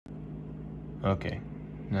Okay,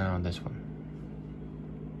 now this one.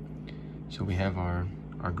 So we have our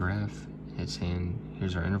graph. It's saying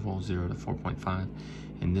here's our interval 0 to 4.5,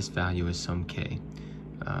 and this value is some k.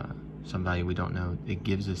 Some value we don't know. It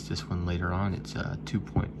gives us this one later on. It's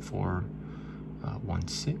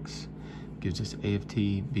 2.416. Gives us A of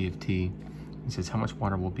t, B of t. It says how much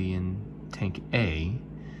water will be in tank A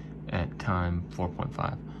at time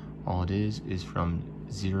 4.5. All it is from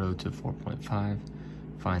 0 to 4.5.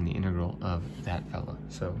 Find the integral of that fella.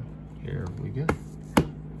 So here we go.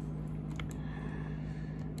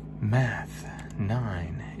 Math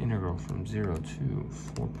 9, integral from 0 to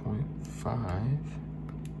 4.5.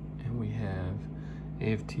 And we have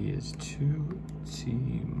A of t is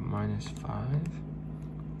 2t minus 5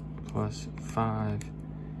 plus 5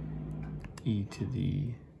 e to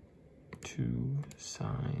the 2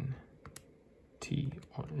 sine t,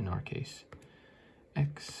 or in our case,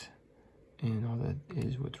 x. And all that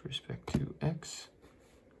is with respect to x.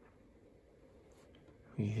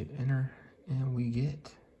 We hit enter and we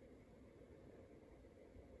get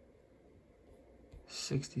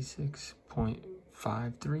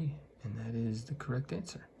 66.53, and that is the correct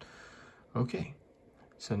answer. Okay,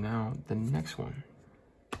 so now the next one.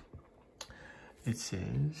 It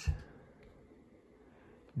says,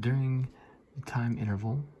 during the time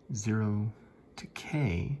interval 0 to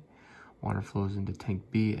k, water flows into tank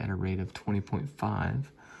B at a rate of 20.5.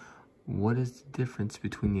 What is the difference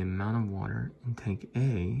between the amount of water in tank A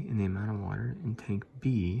and the amount of water in tank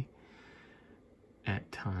B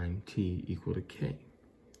at time t equal to k?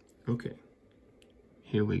 Okay,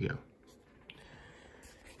 here we go.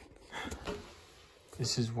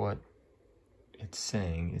 This is what it's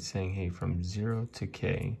saying. It's saying, hey, from 0 to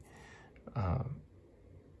k,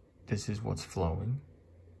 this is what's flowing.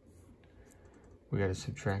 We got to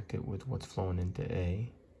subtract it with what's flowing into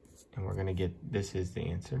A, and we're going to get, this is the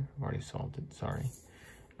answer. I've already solved it, sorry.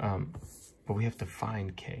 But we have to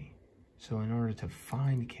find K. So in order to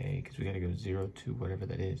find K, because we got to go 0 to whatever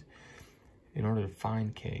that is, in order to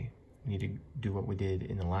find K, we need to do what we did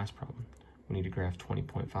in the last problem. We need to graph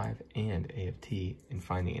 20.5 and A of t and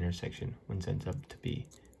find the intersection when z ends up to be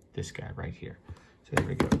this guy right here. So there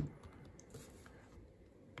we go.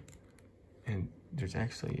 And there's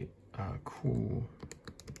actually a cool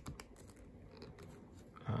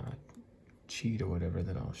cheat or whatever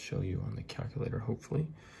that I'll show you on the calculator, hopefully.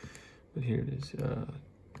 But here it is,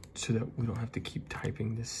 so that we don't have to keep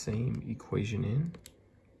typing the same equation in,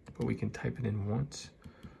 but we can type it in once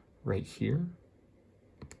right here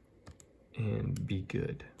and be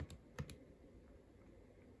good.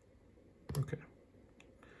 Okay.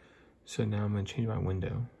 So now I'm going to change my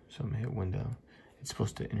window. So I'm going to hit window. It's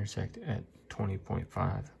supposed to intersect at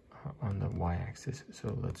 20.5 on the y-axis.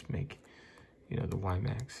 So let's make, you know, the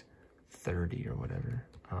y-max 30 or whatever.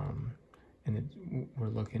 And we're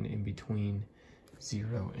looking in between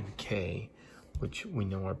 0 and k, which we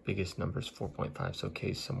know our biggest number is 4.5. So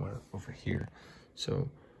k is somewhere over here. So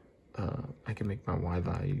I can make my y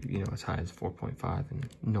value, you know, as high as 4.5, and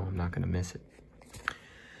no, I'm not going to miss it.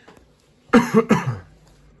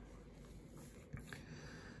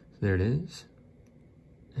 There it is.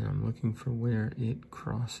 And I'm looking for where it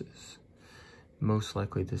crosses. Most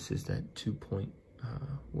likely this is that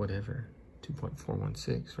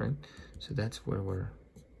 2.416, right? So that's where we're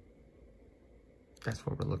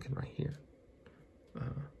looking right here.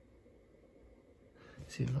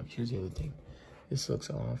 See, look, here's the other thing. This looks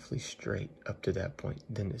awfully straight up to that point,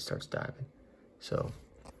 then it starts diving. So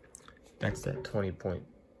that's that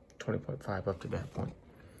 20.5 up to that point.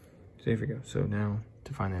 So there we go. So now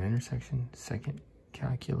to find that intersection, second,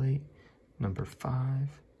 calculate number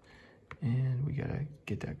 5, and we gotta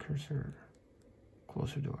get that cursor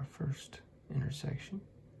closer to our first intersection.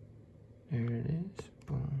 There it is.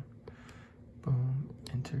 Boom, boom,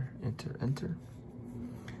 enter, enter, enter.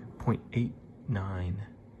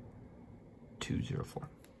 0.89204. All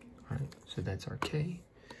right, so that's our K.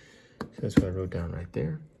 So that's what I wrote down right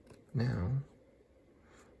there. Now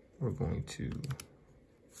we're going to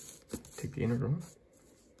take the integral.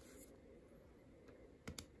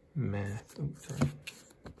 Math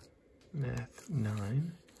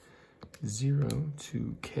 9, 0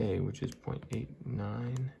 to k, which is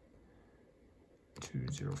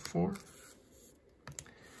 0.89204.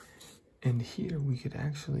 And here we could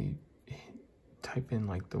actually type in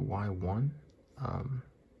like the y1.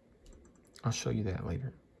 I'll show you that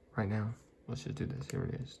later. Right now, let's just do this. Here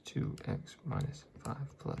it is, 2x minus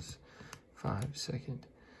 5 plus 5 second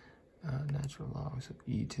natural logs of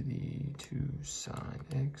e to the 2 sine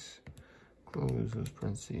x, close those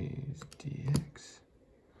parentheses, dx.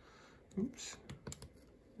 Oops,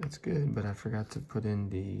 That's good, but I forgot to put in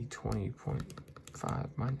the 20.5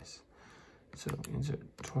 minus. So insert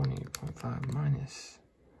 20.5 minus.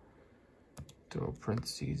 Throw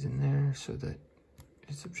parentheses in there so that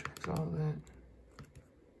it subtracts all of that.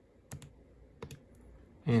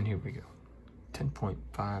 And here we go,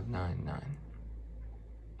 10.599.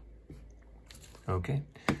 Okay,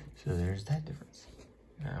 so there's that difference.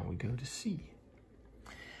 Now we go to C.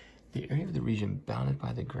 The area of the region bounded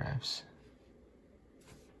by the graphs.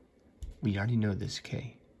 We already know this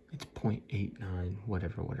K. It's 0.89,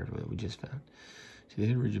 whatever that we just found. So the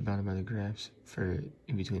area of the region bounded by the graphs for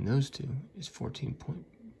in between those two is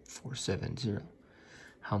 14.470.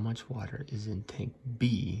 How much water is in tank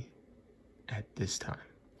B at this time?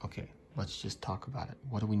 Okay, let's just talk about it.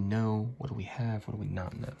 What do we know? What do we have? What do we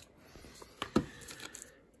not know?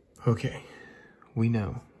 Okay, we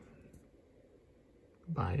know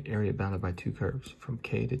by area bounded by two curves from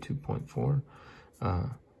K to 2.4,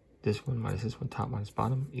 this one minus this one, top minus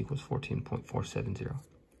bottom, equals 14.470.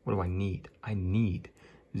 What do I need? I need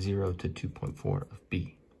 0 to 2.4 of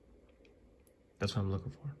B. That's what I'm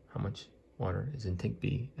looking for. How much water is in tank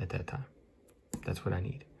B at that time? That's what I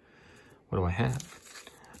need. What do I have?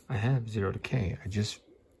 I have 0 to K. Or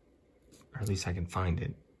at least I can find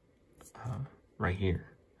it right here.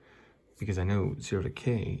 Because I know 0 to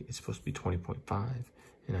K is supposed to be 20.5,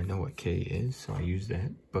 and I know what K is, so I use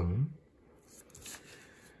that. Boom.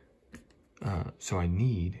 So I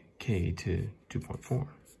need K to 2.4.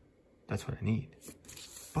 That's what I need.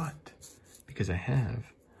 But because I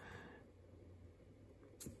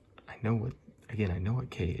know what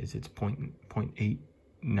K is. It's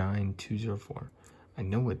 0.89204. I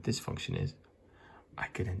know what this function is. I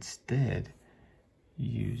could instead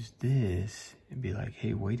use this and be like,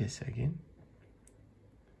 hey, wait a second.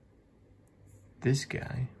 This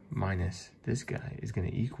guy minus this guy is going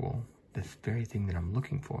to equal the very thing that I'm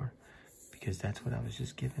looking for, because that's what I was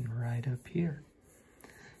just given right up here.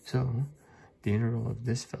 So the integral of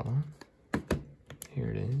this fella, here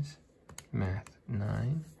it is, math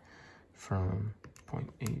 9 from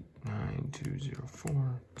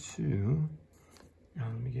 0.89204 to, now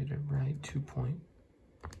let me get it right,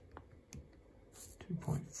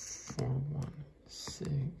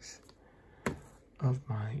 2.416 of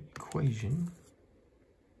my equation,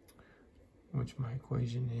 which my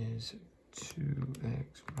equation is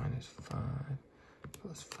 2x minus 5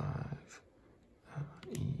 plus 5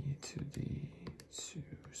 e to the 2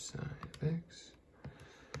 sine of x.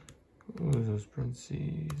 Close those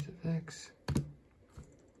parentheses of x.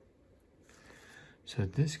 So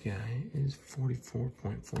this guy is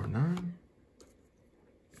 44.49.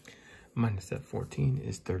 Minus that 14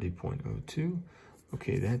 is 30.02.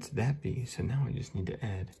 Okay, that's that B. So now I just need to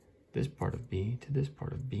add this part of B to this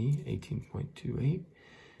part of B, 18.28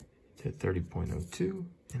 to 30.02,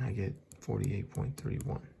 and I get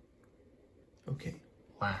 48.31. Okay,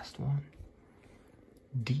 last one.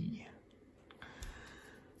 D.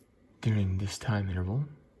 During this time interval,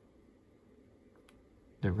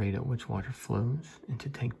 the rate at which water flows into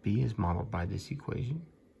tank B is modeled by this equation.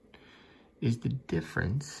 Is the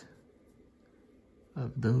difference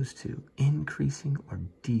of those two increasing or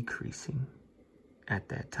decreasing at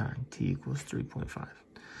that time? T equals 3.5.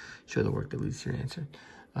 Show the work that leads to your answer.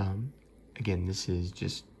 Again, this is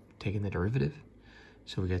just taking the derivative.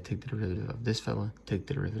 So we got to take the derivative of this fella, take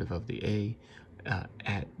the derivative of the A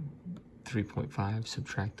at 3.5,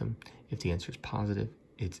 subtract them. If the answer is positive,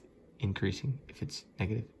 it's increasing. If it's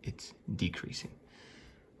negative, it's decreasing.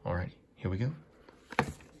 All right, here we go.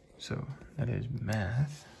 So that is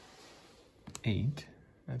math 8.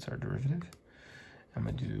 That's our derivative. I'm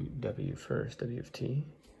going to do W first, W of T.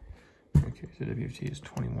 Okay, so W of T is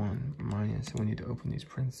 21 minus, we need to open these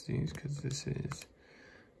parentheses because this is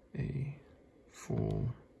a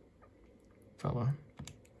full fella.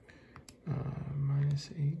 Minus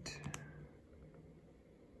 8.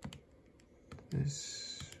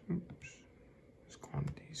 This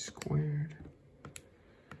quantity squared.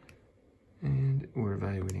 And we're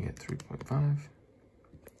evaluating at 3.5.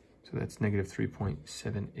 So that's negative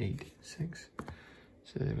 3.786.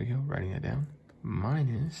 So there we go, writing that down.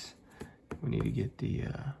 Minus, we need to get the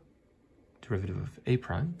derivative of A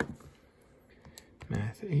prime.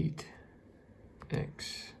 Math 8,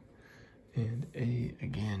 x, and A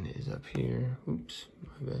again is up here. Oops,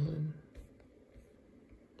 my bad.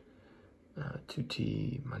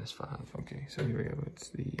 2t minus 5. Okay, so here we go. It's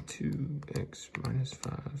the 2x minus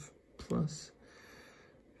 5 plus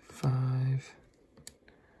 5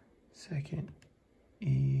 second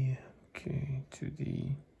e, okay, to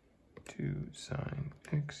the 2 sine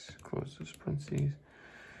x, close those parentheses,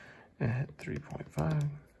 at 3.5.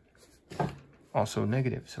 also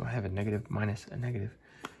negative. So I have a negative minus a negative,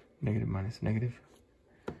 negative minus negative.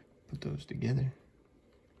 Put those together.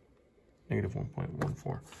 Negative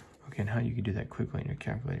 1.14. Okay, and how you can do that quickly in your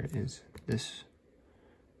calculator is this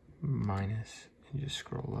minus, and just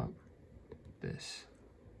scroll up, this,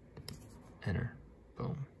 enter,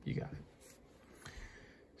 boom, you got it.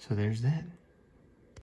 So there's that.